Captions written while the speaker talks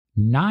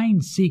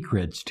9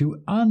 Secrets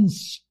to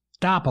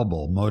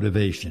Unstoppable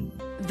Motivation.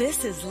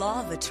 This is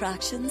Law of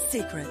Attraction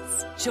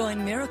Secrets.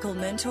 Join Miracle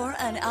Mentor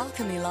and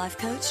Alchemy Life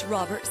Coach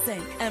Robert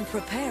Zink and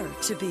prepare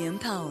to be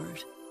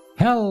empowered.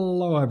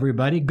 Hello,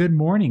 everybody. Good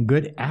morning,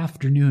 good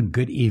afternoon,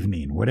 good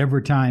evening,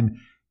 whatever time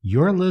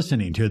you're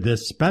listening to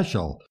this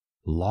special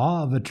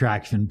Law of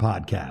Attraction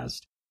podcast.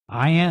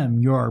 I am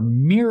your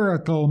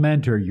miracle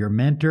mentor, your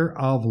mentor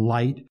of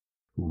light,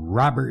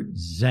 Robert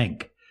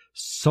Zink,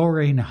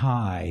 soaring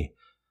high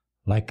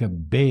like a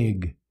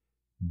big,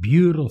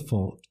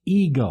 beautiful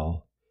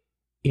eagle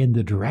in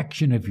the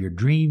direction of your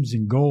dreams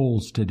and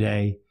goals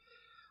today.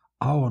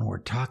 Oh, and we're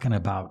talking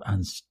about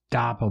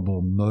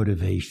unstoppable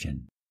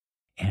motivation.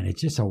 And it's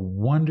just a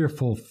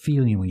wonderful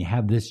feeling when you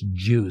have this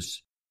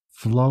juice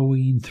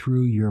flowing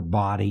through your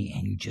body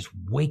and you just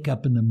wake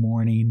up in the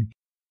morning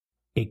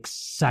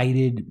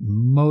excited,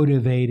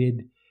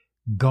 motivated,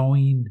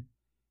 going,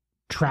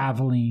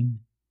 traveling,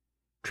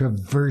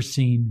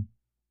 traversing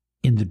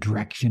in the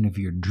direction of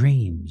your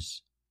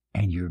dreams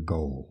and your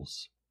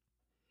goals.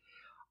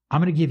 I'm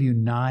going to give you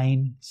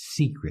 9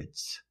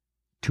 secrets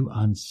to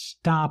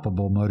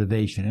unstoppable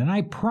motivation. And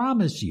I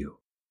promise you,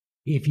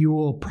 if you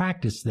will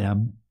practice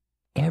them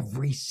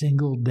every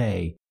single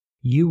day,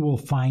 you will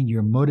find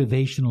your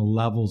motivational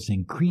levels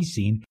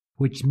increasing,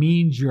 which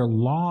means your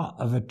law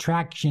of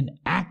attraction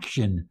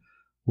action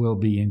will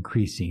be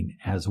increasing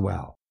as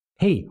well.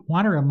 Hey,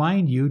 want to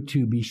remind you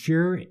to be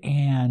sure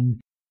and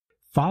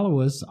follow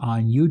us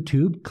on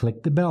YouTube,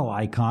 click the bell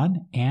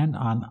icon, and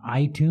on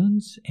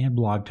iTunes and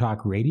Blog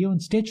Talk Radio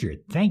and Stitcher.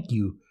 Thank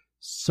you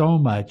so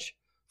much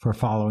for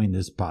following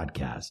this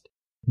podcast.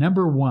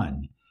 Number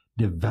 1,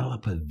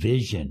 develop a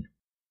vision.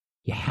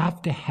 You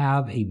have to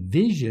have a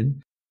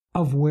vision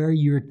of where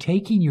you're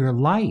taking your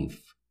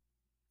life,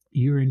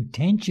 your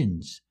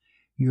intentions,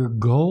 your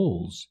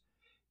goals,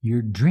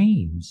 your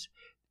dreams.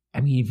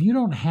 I mean, if you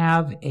don't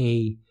have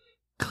a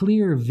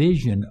clear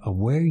vision of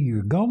where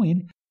you're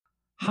going,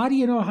 how do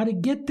you know how to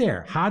get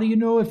there? How do you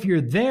know if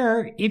you're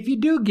there if you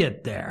do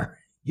get there?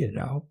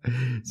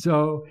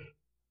 So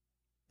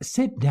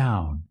sit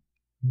down,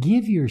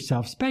 give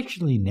yourself,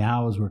 especially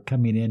now as we're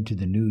coming into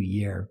the new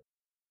year.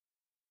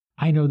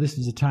 I know this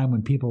is a time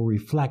when people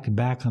reflect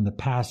back on the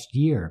past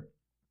year.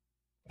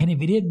 And if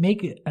you didn't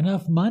make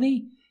enough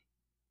money,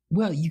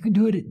 well, you can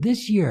do it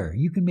this year.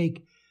 You can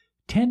make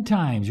 10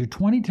 times or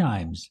 20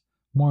 times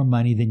more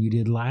money than you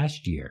did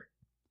last year.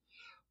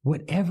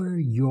 Whatever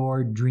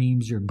your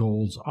dreams or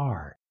goals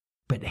are,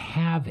 but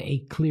have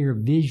a clear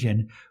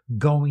vision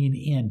going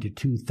into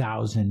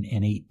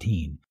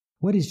 2018.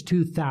 What is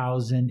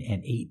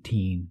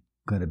 2018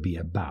 going to be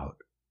about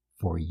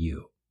for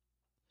you?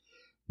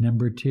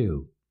 Number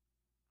 2,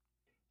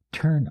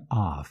 turn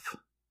off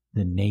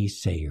the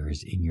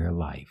naysayers in your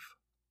life.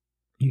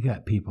 You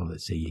got people that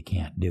say you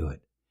can't do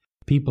it.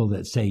 People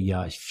that say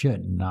you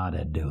should not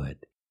do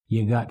it.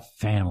 You got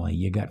family,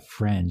 you got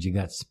friends, you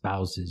got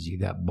spouses, you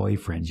got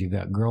boyfriends, you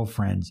got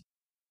girlfriends.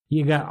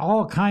 You got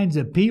all kinds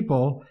of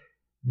people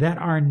that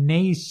are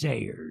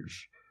naysayers.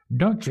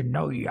 Don't you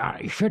know you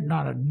should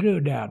not do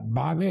that,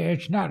 Bobby?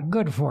 It's not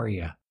good for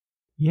you.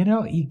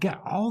 You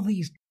got all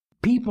these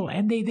people,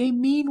 and they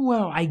mean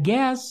well, I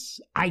guess.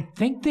 I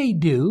think they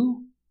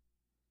do.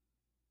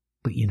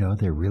 But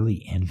they're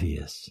really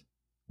envious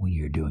when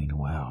you're doing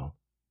well.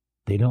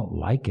 They don't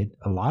like it,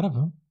 a lot of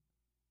them.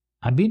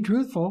 I'm being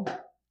truthful.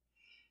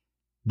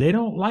 They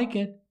don't like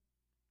it.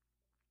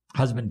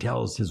 Husband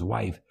tells his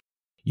wife,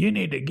 you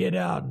need to get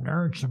out and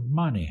earn some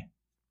money.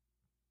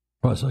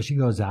 Well, so she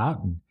goes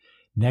out, and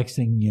next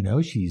thing you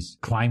know, she's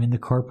climbing the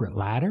corporate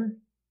ladder,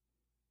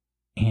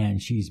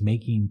 and she's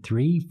making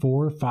 3,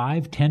 4,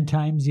 5, 10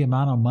 times the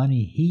amount of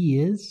money he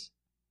is.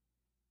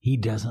 He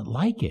doesn't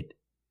like it.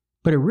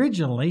 But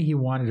originally, he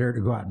wanted her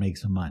to go out and make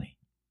some money.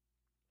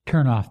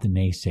 Turn off the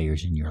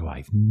naysayers in your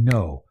life.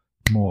 No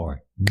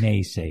more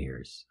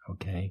naysayers,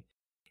 okay?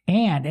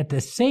 And at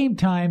the same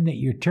time that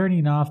you're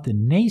turning off the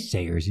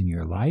naysayers in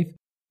your life,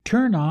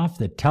 turn off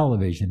the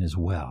television as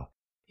well.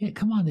 Yeah,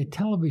 come on, the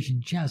television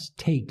just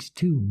takes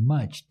too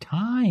much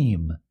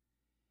time.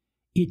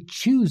 It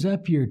chews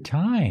up your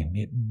time.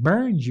 It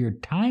burns your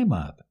time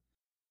up.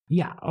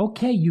 Yeah,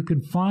 okay, you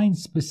can find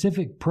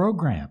specific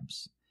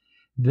programs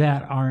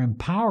that are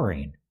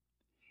empowering.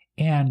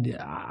 And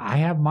I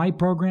have my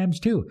programs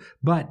too.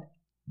 But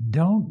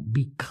don't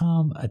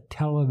become a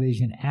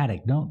television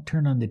addict. Don't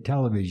turn on the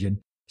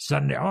television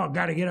Sunday. Oh,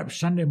 got to get up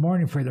Sunday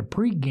morning for the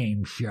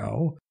pregame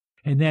show.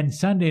 And then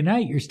Sunday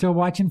night, you're still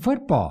watching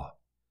football.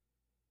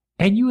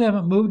 And you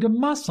haven't moved a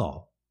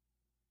muscle.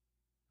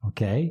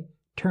 Okay?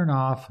 Turn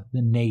off the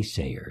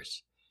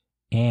naysayers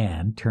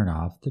and turn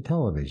off the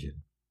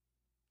television.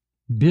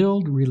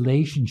 Build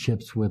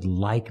relationships with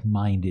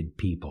like-minded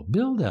people.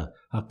 Build a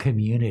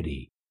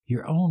community,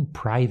 your own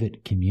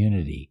private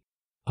community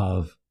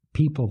of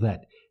people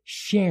that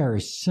share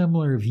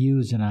similar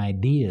views and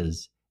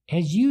ideas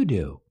as you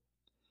do.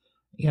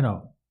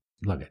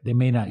 Look, they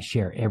may not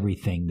share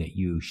everything that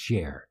you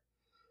share,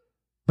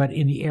 But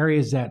in the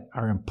areas that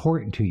are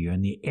important to you,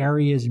 in the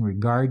areas in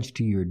regards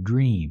to your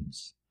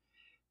dreams,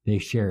 they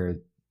share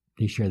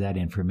that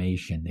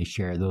information. They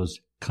share those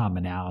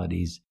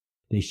commonalities.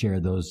 They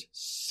share those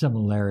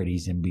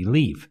similarities in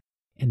belief,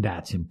 and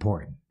that's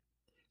important.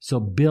 So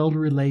build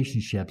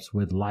relationships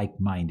with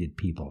like-minded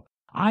people.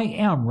 I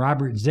am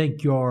Robert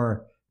Zink,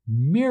 your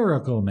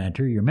miracle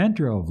mentor, your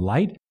mentor of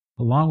light,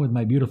 along with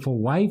my beautiful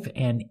wife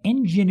and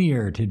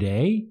engineer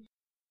today.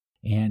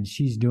 And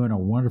she's doing a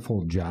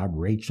wonderful job.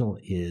 Rachel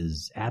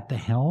is at the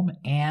helm.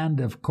 And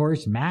of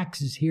course,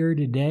 Max is here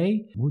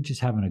today. We're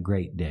just having a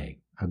great day.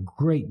 A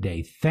great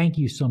day. Thank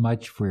you so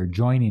much for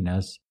joining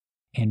us.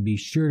 And be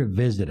sure to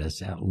visit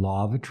us at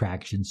Law of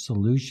Attraction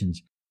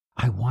Solutions.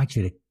 I want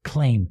you to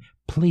claim,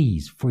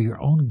 please, for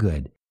your own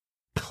good,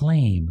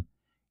 claim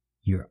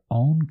your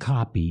own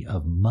copy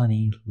of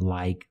Money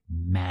Like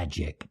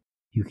Magic.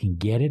 You can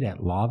get it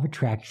at Law of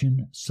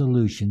Attraction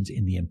Solutions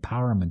in the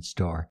Empowerment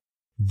Store.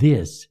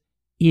 This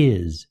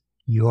is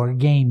your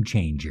game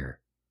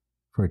changer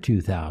for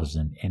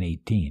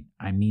 2018.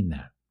 I mean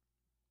that.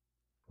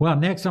 Well,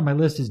 next on my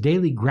list is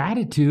daily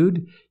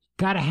gratitude.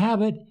 Got to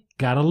have it.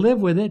 Got to live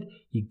with it.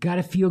 You got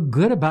to feel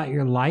good about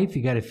your life.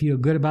 You got to feel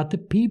good about the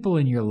people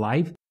in your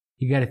life.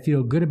 You got to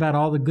feel good about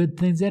all the good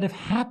things that have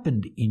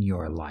happened in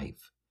your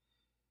life.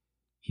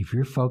 If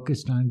you're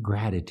focused on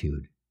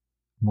gratitude,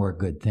 more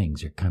good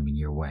things are coming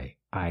your way.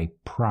 I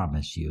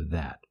promise you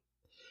that.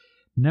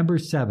 Number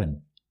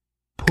 7,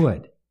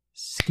 put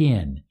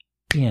skin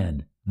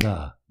in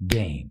the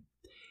game.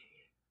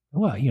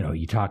 Well,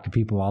 you talk to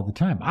people all the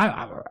time.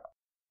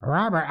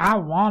 Robert, I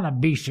want to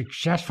be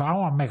successful. I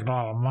want to make a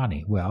lot of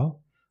money. Well,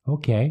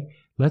 okay,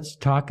 let's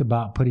talk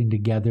about putting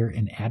together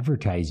an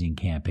advertising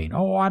campaign.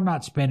 Oh, I'm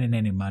not spending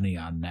any money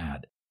on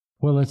that.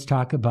 Well, let's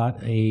talk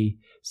about a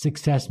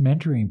success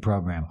mentoring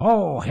program.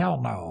 Oh,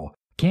 hell no,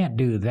 can't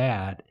do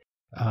that.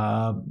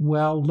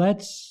 Well,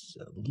 let's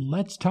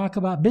talk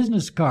about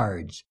business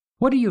cards.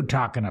 What are you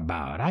talking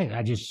about?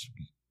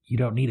 You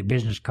don't need a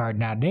business card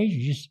nowadays.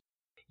 You just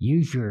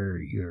use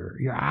your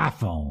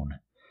iPhone.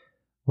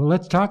 Well,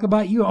 let's talk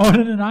about you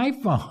owning an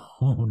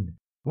iPhone.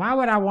 Why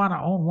would I want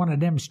to own one of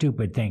them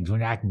stupid things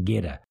when I can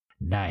get a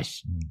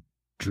nice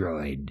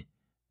Droid?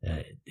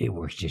 It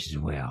works just as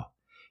well.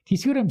 Do you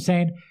see what I'm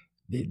saying?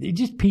 They're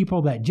just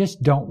people that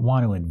just don't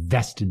want to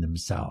invest in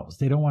themselves.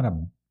 They don't want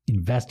to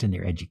invest in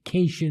their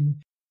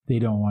education. They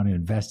don't want to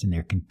invest in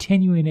their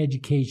continuing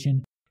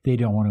education. They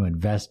don't want to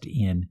invest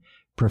in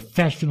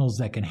professionals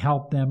that can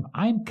help them.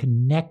 I'm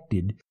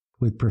connected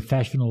with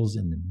professionals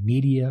in the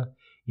media,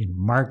 in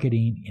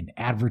marketing, in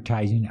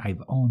advertising.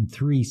 I've owned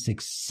 3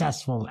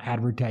 successful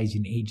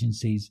advertising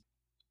agencies.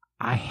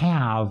 I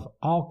have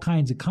all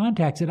kinds of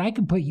contacts that I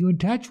can put you in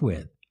touch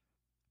with.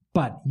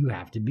 But you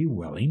have to be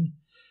willing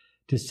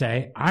to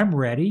say, I'm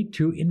ready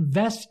to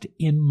invest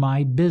in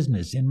my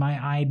business, in my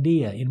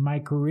idea, in my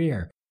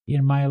career,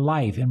 in my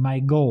life, in my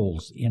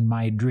goals, in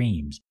my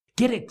dreams.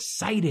 Get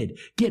excited.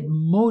 Get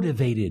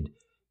motivated.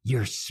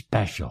 You're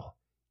special.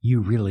 You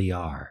really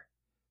are.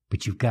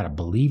 But you've got to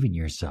believe in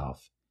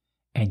yourself.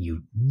 And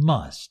you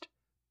must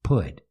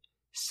put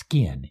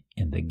skin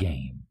in the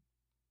game.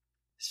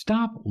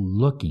 Stop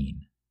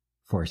looking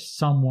for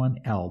someone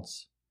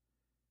else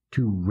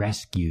to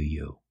rescue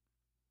you.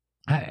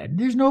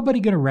 There's nobody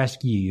going to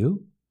rescue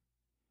you.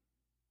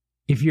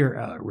 If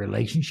your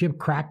relationship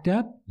cracked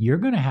up, you're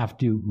going to have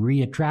to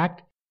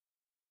re-attract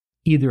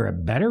either a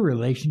better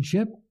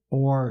relationship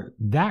or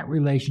that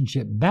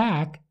relationship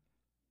back.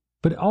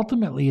 But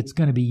ultimately, it's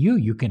going to be you.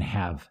 You can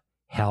have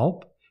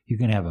help. You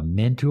can have a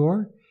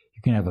mentor.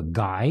 You can have a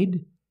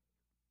guide.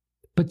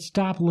 But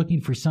stop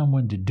looking for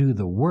someone to do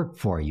the work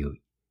for you.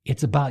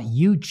 It's about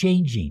you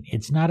changing.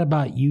 It's not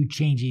about you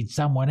changing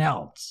someone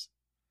else.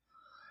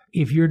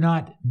 If you're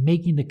not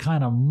making the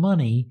kind of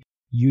money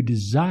you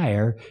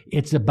desire,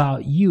 it's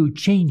about you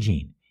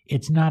changing.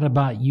 It's not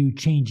about you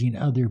changing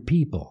other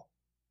people.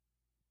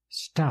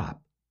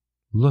 Stop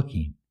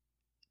looking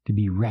to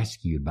be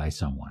rescued by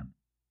someone.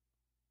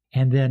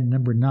 And then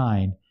number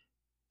 9,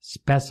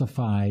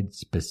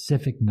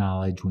 specific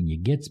knowledge. When you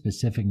get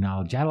specific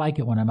knowledge, I like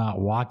it when I'm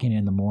out walking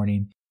in the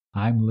morning.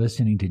 I'm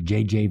listening to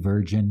JJ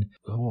Virgin.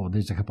 Oh,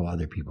 there's a couple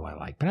other people I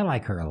like, but I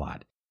like her a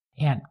lot.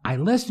 And I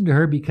listen to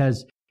her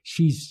because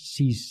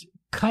she's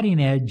cutting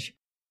edge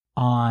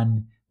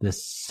on the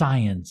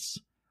science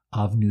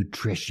of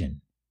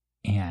nutrition.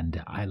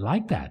 And I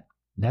like that.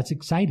 That's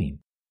exciting.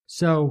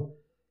 So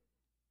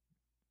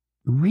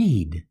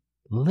read,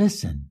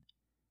 listen,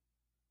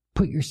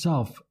 put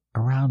yourself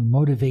around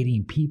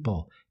motivating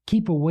people.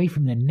 Keep away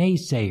from the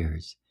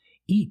naysayers.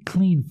 Eat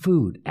clean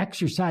food.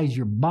 Exercise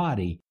your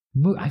body.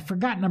 Move. I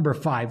forgot number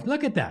 5.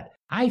 Look at that.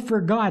 I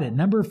forgot it.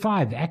 Number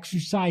 5,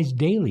 exercise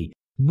daily.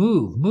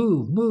 Move.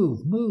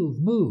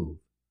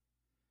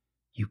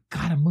 You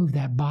got to move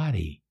that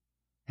body.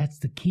 That's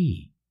the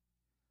key.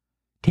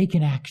 Take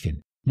an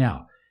action.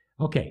 Now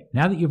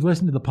that you've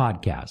listened to the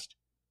podcast,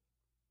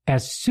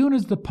 as soon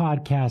as the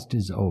podcast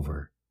is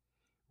over,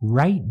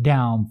 write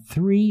down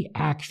 3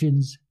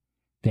 actions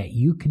that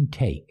you can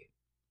take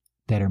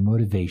that are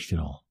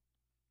motivational.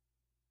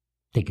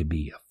 They could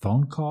be a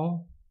phone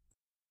call,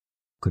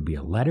 could be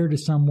a letter to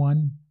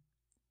someone.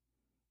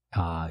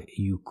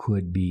 You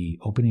could be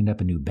opening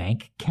up a new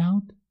bank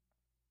account,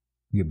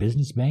 your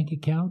business bank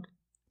account.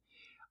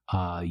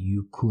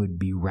 You could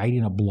be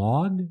writing a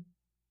blog.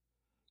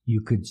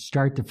 You could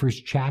start the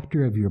first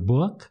chapter of your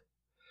book.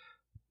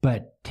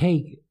 But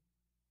take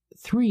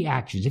 3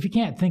 actions. If you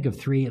can't think of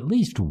 3, at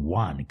least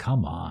 1.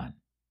 Come on.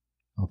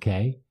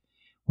 Okay?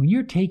 When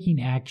you're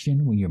taking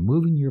action, when you're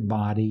moving your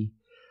body,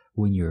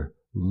 when you're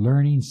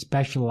learning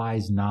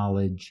specialized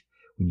knowledge,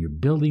 when you're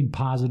building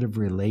positive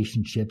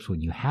relationships,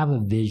 when you have a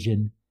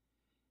vision,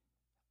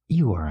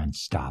 you are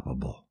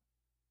unstoppable.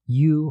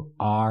 You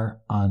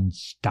are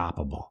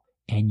unstoppable.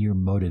 And your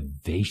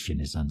motivation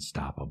is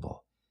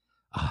unstoppable.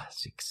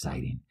 It's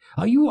exciting.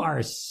 You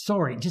are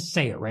soaring. Just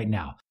say it right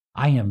now.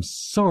 I am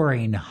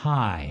soaring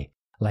high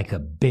like a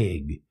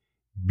big,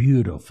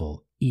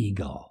 beautiful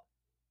eagle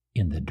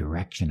in the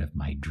direction of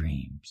my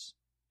dreams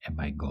and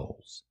my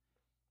goals.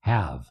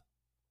 Have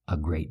a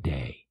great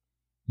day.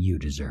 You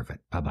deserve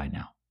it. Bye-bye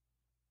now.